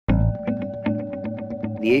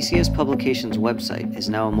The ACS Publications website is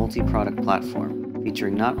now a multi-product platform,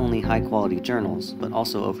 featuring not only high-quality journals, but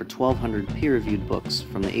also over 1,200 peer-reviewed books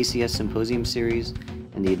from the ACS Symposium series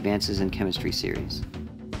and the Advances in Chemistry series.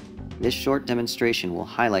 This short demonstration will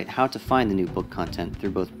highlight how to find the new book content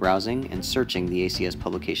through both browsing and searching the ACS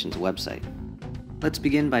Publications website. Let's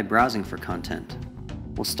begin by browsing for content.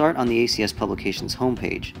 We'll start on the ACS Publications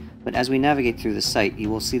homepage, but as we navigate through the site, you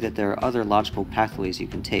will see that there are other logical pathways you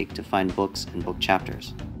can take to find books and book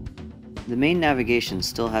chapters. The main navigation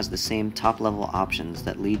still has the same top-level options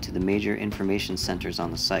that lead to the major information centers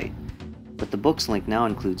on the site, but the Books link now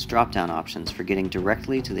includes drop-down options for getting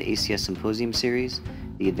directly to the ACS Symposium series,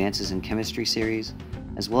 the Advances in Chemistry series,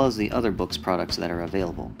 as well as the other books products that are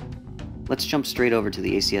available. Let's jump straight over to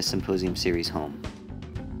the ACS Symposium series home.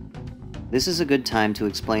 This is a good time to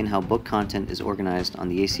explain how book content is organized on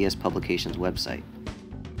the ACS Publications website.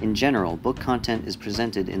 In general, book content is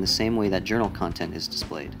presented in the same way that journal content is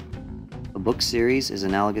displayed. A book series is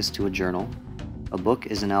analogous to a journal, a book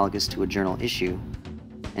is analogous to a journal issue,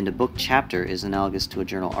 and a book chapter is analogous to a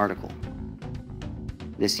journal article.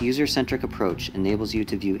 This user-centric approach enables you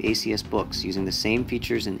to view ACS books using the same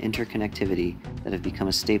features and interconnectivity that have become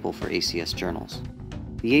a staple for ACS journals.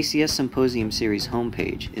 The ACS Symposium series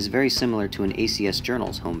homepage is very similar to an ACS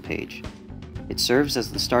Journals homepage. It serves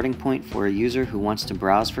as the starting point for a user who wants to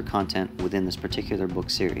browse for content within this particular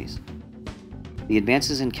book series. The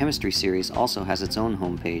Advances in Chemistry series also has its own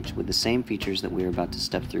homepage with the same features that we are about to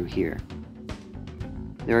step through here.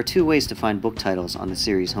 There are two ways to find book titles on the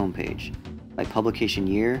series homepage: by publication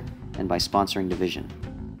year and by sponsoring division.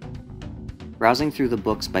 Browsing through the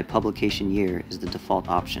books by publication year is the default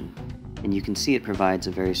option, and you can see it provides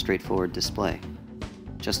a very straightforward display.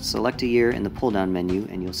 Just select a year in the pull-down menu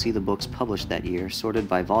and you'll see the books published that year sorted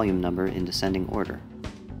by volume number in descending order.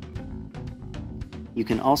 You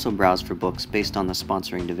can also browse for books based on the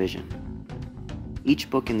sponsoring division. Each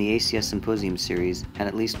book in the ACS Symposium series had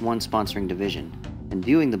at least one sponsoring division, and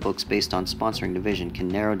viewing the books based on sponsoring division can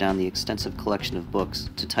narrow down the extensive collection of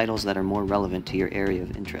books to titles that are more relevant to your area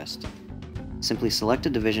of interest. Simply select a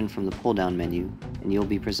division from the pull-down menu, and you'll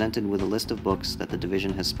be presented with a list of books that the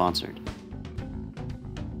division has sponsored.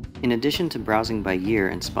 In addition to browsing by year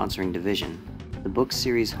and sponsoring division, the Books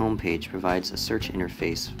series homepage provides a search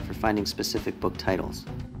interface for finding specific book titles.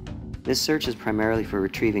 This search is primarily for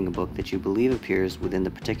retrieving a book that you believe appears within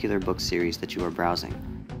the particular book series that you are browsing.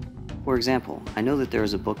 For example, I know that there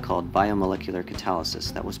is a book called Biomolecular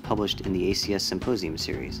Catalysis that was published in the ACS Symposium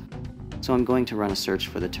series, so I'm going to run a search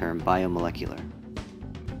for the term biomolecular.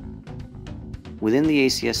 Within the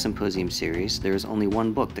ACS Symposium series, there is only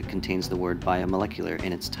one book that contains the word biomolecular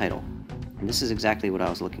in its title, and this is exactly what I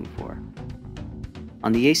was looking for.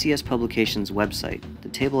 On the ACS Publications website, the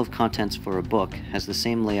table of contents for a book has the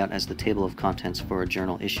same layout as the table of contents for a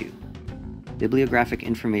journal issue. Bibliographic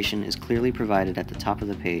information is clearly provided at the top of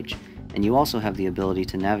the page, and you also have the ability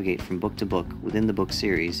to navigate from book to book within the book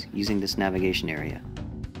series using this navigation area.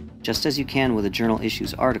 Just as you can with a journal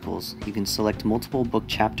issue's articles, you can select multiple book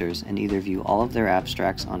chapters and either view all of their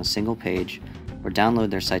abstracts on a single page or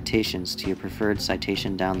download their citations to your preferred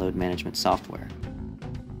citation download management software.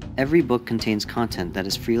 Every book contains content that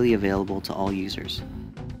is freely available to all users.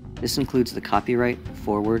 This includes the copyright,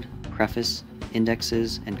 foreword, preface,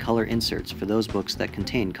 indexes, and color inserts for those books that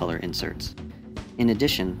contain color inserts. In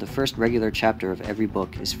addition, the first regular chapter of every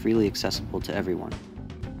book is freely accessible to everyone.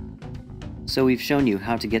 So we've shown you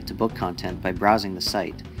how to get to book content by browsing the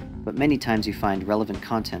site, but many times you find relevant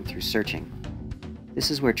content through searching.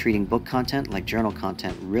 This is where treating book content like journal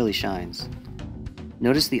content really shines.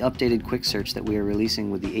 Notice the updated quick search that we are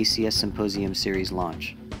releasing with the ACS Symposium series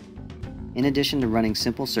launch. In addition to running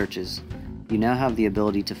simple searches, you now have the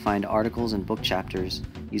ability to find articles and book chapters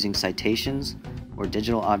using citations or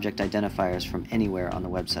digital object identifiers from anywhere on the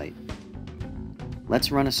website.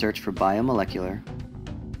 Let's run a search for biomolecular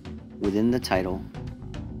within the title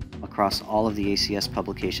across all of the ACS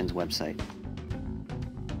Publications website.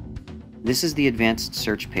 This is the advanced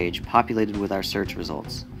search page populated with our search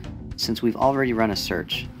results. Since we've already run a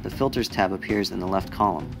search, the Filters tab appears in the left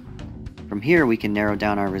column. From here we can narrow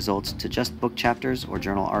down our results to just book chapters or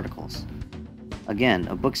journal articles. Again,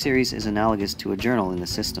 a book series is analogous to a journal in the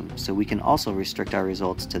system, so we can also restrict our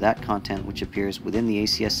results to that content which appears within the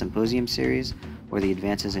ACS Symposium series or the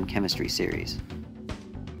Advances in Chemistry series.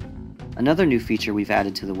 Another new feature we've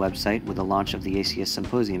added to the website with the launch of the ACS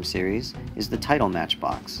Symposium series is the title match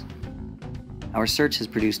box. Our search has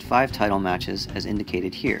produced 5 title matches as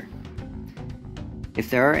indicated here. If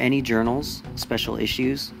there are any journals, special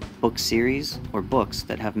issues, book series, or books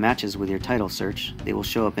that have matches with your title search, they will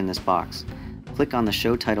show up in this box. click on the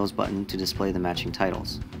Show Titles button to display the matching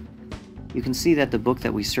titles. You can see that the book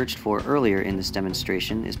that we searched for earlier in this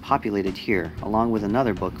demonstration is populated here, along with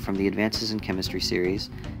another book from the Advances in Chemistry series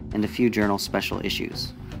and a few journal special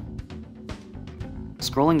issues.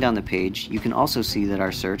 Scrolling down the page, you can also see that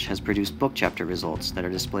our search has produced book chapter results that are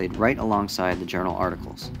displayed right alongside the journal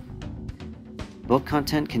articles. Book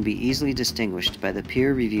content can be easily distinguished by the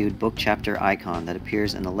peer-reviewed book chapter icon that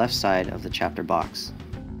appears in the left side of the chapter box.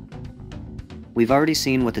 We've already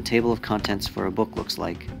seen what the table of contents for a book looks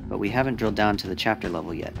like, but we haven't drilled down to the chapter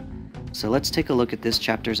level yet. So let's take a look at this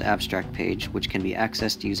chapter's abstract page, which can be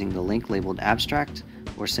accessed using the link labeled Abstract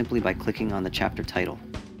or simply by clicking on the chapter title.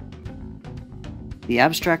 The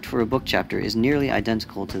abstract for a book chapter is nearly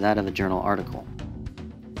identical to that of a journal article.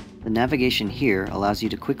 The navigation here allows you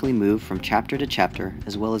to quickly move from chapter to chapter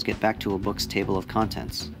as well as get back to a book's table of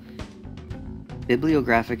contents.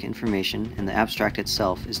 Bibliographic information in the abstract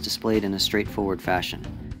itself is displayed in a straightforward fashion.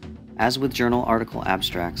 As with journal article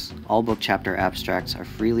abstracts, all book chapter abstracts are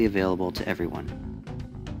freely available to everyone.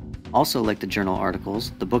 Also, like the journal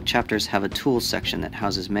articles, the book chapters have a tools section that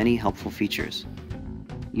houses many helpful features.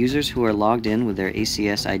 Users who are logged in with their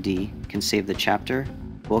ACS ID can save the chapter,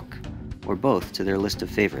 book, or both to their list of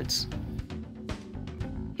favorites.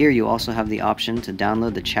 Here you also have the option to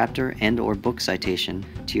download the chapter and/or book citation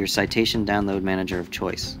to your citation download manager of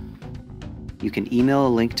choice. You can email a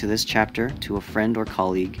link to this chapter to a friend or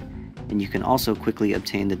colleague, and you can also quickly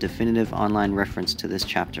obtain the definitive online reference to this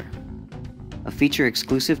chapter. A feature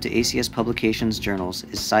exclusive to ACS Publications journals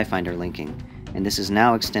is SciFinder linking, and this is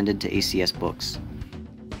now extended to ACS Books.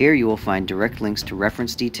 Here you will find direct links to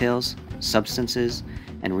reference details, substances,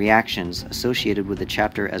 and reactions associated with the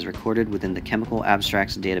chapter as recorded within the Chemical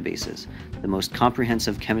Abstracts databases, the most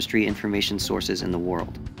comprehensive chemistry information sources in the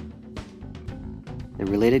world. The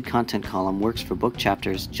related content column works for book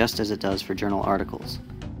chapters just as it does for journal articles.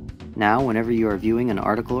 Now, whenever you are viewing an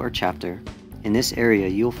article or chapter, in this area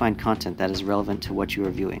you will find content that is relevant to what you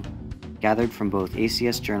are viewing, gathered from both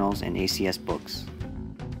ACS journals and ACS books.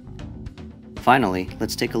 Finally,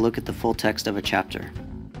 let's take a look at the full text of a chapter.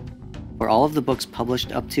 For all of the books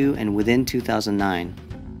published up to and within 2009,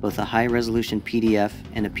 both a high-resolution PDF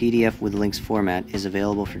and a PDF with links format is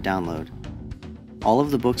available for download. All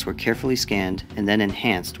of the books were carefully scanned and then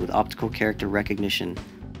enhanced with optical character recognition,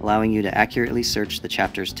 allowing you to accurately search the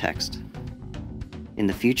chapter's text. In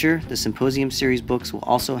the future, the Symposium series books will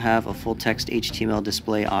also have a full-text HTML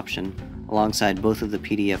display option alongside both of the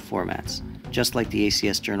PDF formats, just like the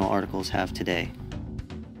ACS journal articles have today.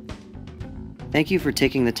 Thank you for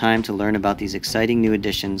taking the time to learn about these exciting new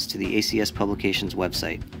additions to the ACS Publications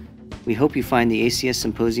website. We hope you find the ACS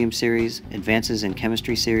Symposium series, Advances in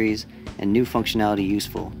Chemistry series, and new functionality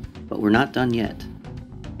useful, but we're not done yet.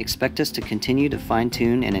 Expect us to continue to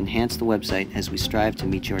fine-tune and enhance the website as we strive to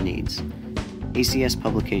meet your needs. ACS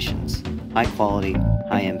Publications, high quality,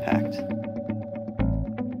 high impact.